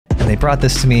they brought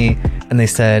this to me and they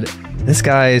said, this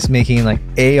guy is making like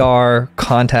AR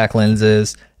contact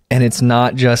lenses, and it's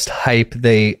not just hype.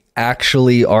 They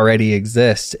actually already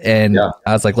exist. And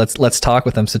I was like, let's talk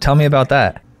with them. So tell me about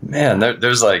that. Man,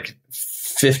 there's like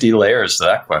 50 layers to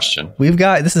that question.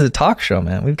 This is a talk show,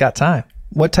 man. We've got time.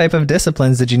 What type of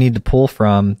disciplines did you need to pull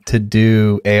from to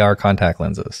do AR contact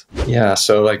lenses? Yeah.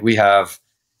 So like we have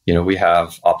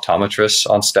optometrists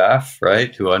on staff,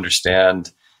 right, who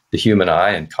understand the human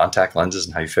eye and contact lenses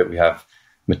and how you fit. We have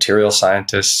material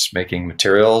scientists making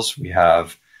materials. We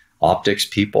have optics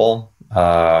people.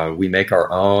 We make our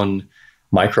own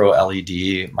micro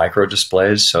LED micro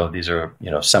displays. So these are,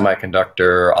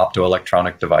 semiconductor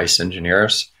optoelectronic device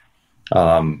engineers.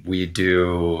 We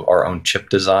do our own chip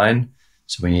design.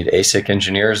 So we need ASIC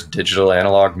engineers, digital,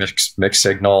 analog, mixed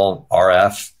signal,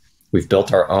 RF. We've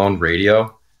built our own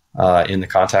radio in the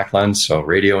contact lens. So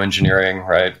radio engineering,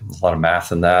 right? A lot of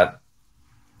math in that.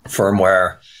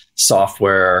 Firmware,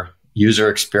 software, user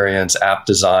experience, app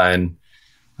design.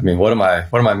 I mean, what am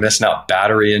I missing out?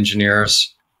 Battery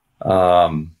engineers.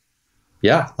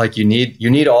 Like you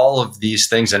need all of these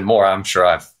things and more. I'm sure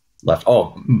I've left.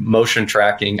 Oh, motion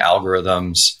tracking,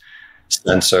 algorithms,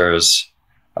 sensors.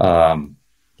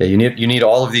 You need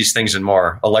all of these things and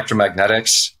more.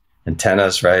 Electromagnetics,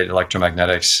 antennas, right?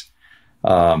 Electromagnetics.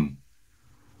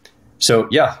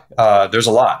 There's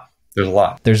a lot.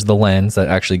 There's the lens that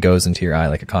actually goes into your eye,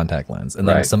 like a contact lens, and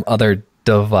then some other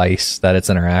device that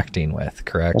it's interacting with,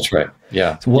 correct? That's right.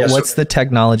 Yeah. So what's the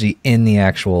technology in the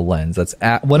actual lens?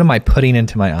 What am I putting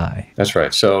into my eye? That's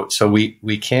right. So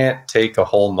we can't take a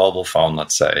whole mobile phone,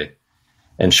 let's say,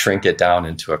 and shrink it down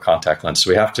into a contact lens. So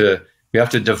we have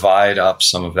to divide up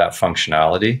some of that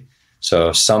functionality.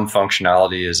 So some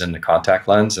functionality is in the contact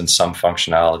lens, and some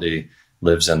functionality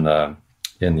lives in the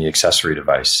accessory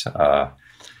device.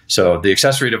 So the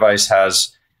accessory device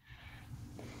has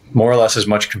more or less as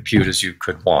much compute as you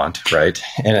could want, right?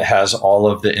 And it has all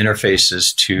of the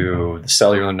interfaces to the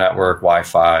cellular network,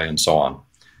 Wi-Fi, and so on.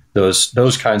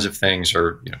 Those kinds of things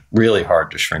are really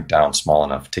hard to shrink down small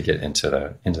enough to get into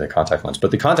the contact lens.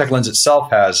 But the contact lens itself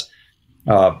has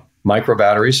micro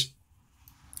batteries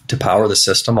to power the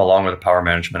system, along with a power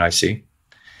management IC.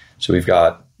 So we've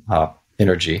got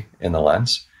energy in the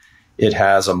lens. It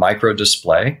has a micro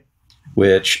display,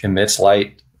 which emits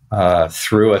light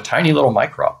through a tiny little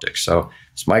micro optic. So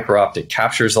this micro optic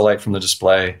captures the light from the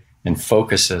display and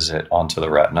focuses it onto the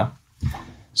retina.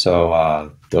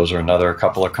 So those are another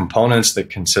couple of components that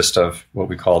consist of what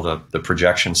we call the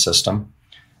projection system.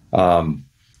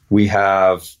 We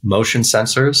have motion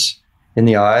sensors in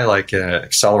the eye, like an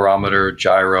accelerometer,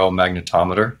 gyro,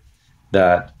 magnetometer,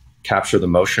 that capture the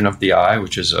motion of the eye,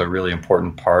 which is a really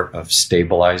important part of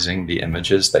stabilizing the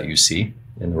images that you see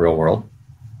in the real world.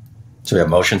 So we have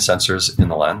motion sensors in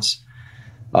the lens.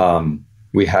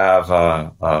 We have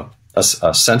a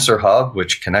sensor hub,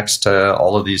 which connects to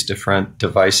all of these different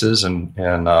devices. And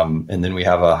then we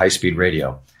have a high-speed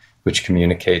radio, which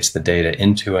communicates the data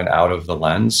into and out of the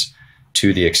lens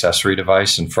to the accessory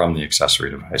device and from the accessory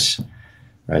device,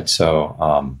 right?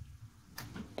 So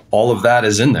all of that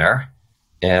is in there,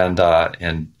 and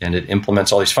it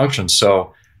implements all these functions.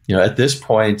 So, at this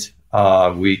point,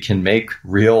 we can make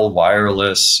real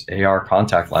wireless AR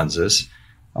contact lenses.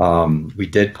 We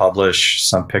did publish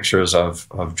some pictures of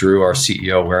Drew, our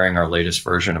CEO, wearing our latest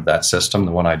version of that system,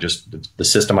 the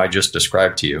system I just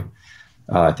described to you.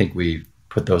 I think we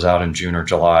put those out in June or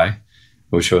July,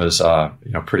 which was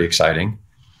pretty exciting.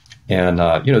 And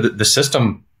the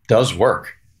system does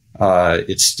work.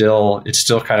 It's still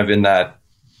kind of in that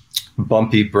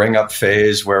bumpy bring up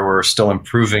phase where we're still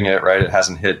improving it, right? It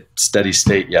hasn't hit steady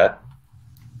state yet,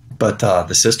 but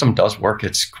the system does work.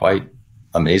 It's quite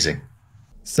amazing.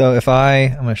 So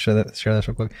I'm going to share this real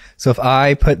quick. So if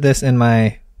I put this in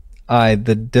my eye,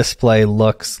 the display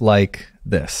looks like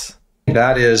this.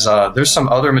 That is, there's some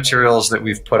other materials that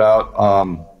we've put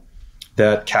out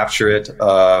that capture it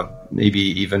maybe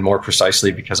even more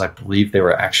precisely, because I believe they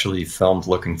were actually filmed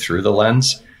looking through the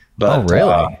lens. But, oh,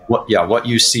 really? What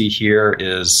you see here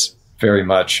is very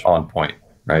much on point,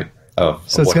 right? So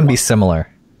it's going to be similar.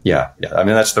 Yeah. I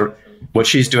mean, that's what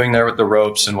she's doing there with the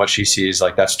ropes and what she sees,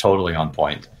 like, that's totally on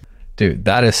point. Dude,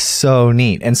 that is so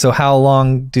neat. And so how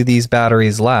long do these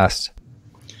batteries last?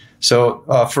 So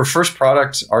for first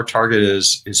product, our target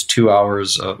is 2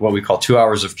 hours, what we call 2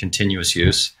 hours of continuous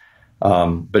use.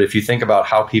 But if you think about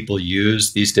how people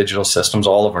use these digital systems,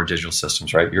 all of our digital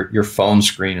systems, right? Your phone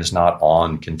screen is not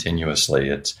on continuously.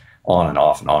 It's on and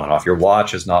off and on and off. Your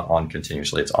watch is not on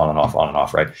continuously. It's on and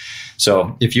off, right?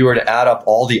 So if you were to add up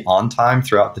all the on time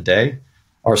throughout the day,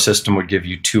 our system would give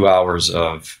you 2 hours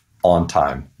of on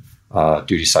time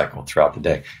duty cycle throughout the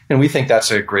day. And we think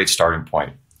that's a great starting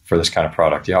point for this kind of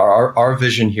product. Yeah, our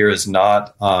vision here is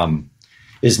not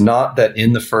that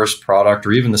in the first product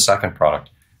or even the second product,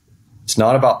 it's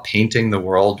not about painting the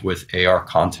world with AR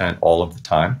content all of the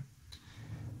time.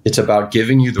 It's about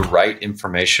giving you the right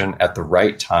information at the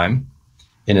right time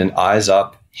in an eyes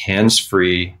up,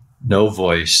 hands-free, no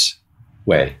voice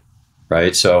way,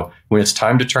 right? So when it's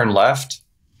time to turn left,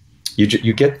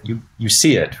 you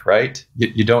see it, right?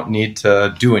 You don't need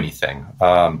to do anything.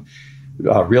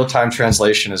 Real-time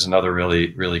translation is another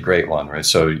really, really great one, right?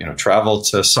 So, travel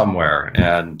to somewhere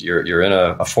and you're in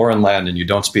a foreign land and you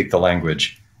don't speak the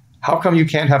language. How come you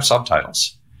can't have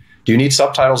subtitles? Do you need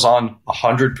subtitles on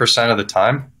 100% of the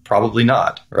time? Probably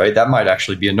not, right? That might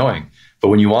actually be annoying. But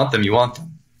when you want them, you want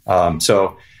them.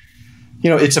 So,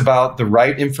 it's about the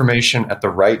right information at the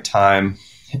right time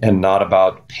and not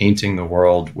about painting the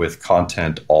world with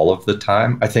content all of the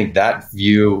time. I think that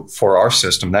view for our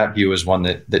system, that view is one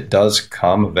that does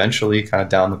come eventually kind of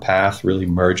down the path, really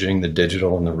merging the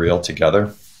digital and the real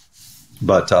together.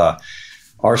 But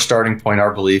our starting point,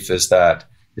 our belief is that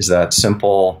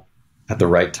simple at the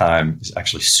right time is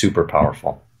actually super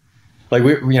powerful. Like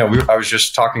I was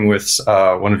just talking with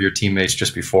one of your teammates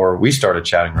just before we started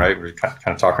chatting, right? We were kind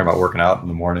of talking about working out in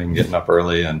the morning, getting up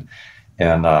early, and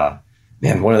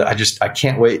man, I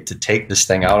can't wait to take this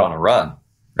thing out on a run,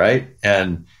 right?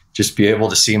 And just be able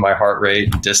to see my heart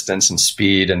rate and distance and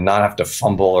speed and not have to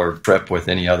fumble or trip with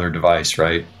any other device,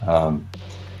 right?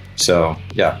 So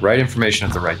yeah, right information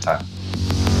at the right time.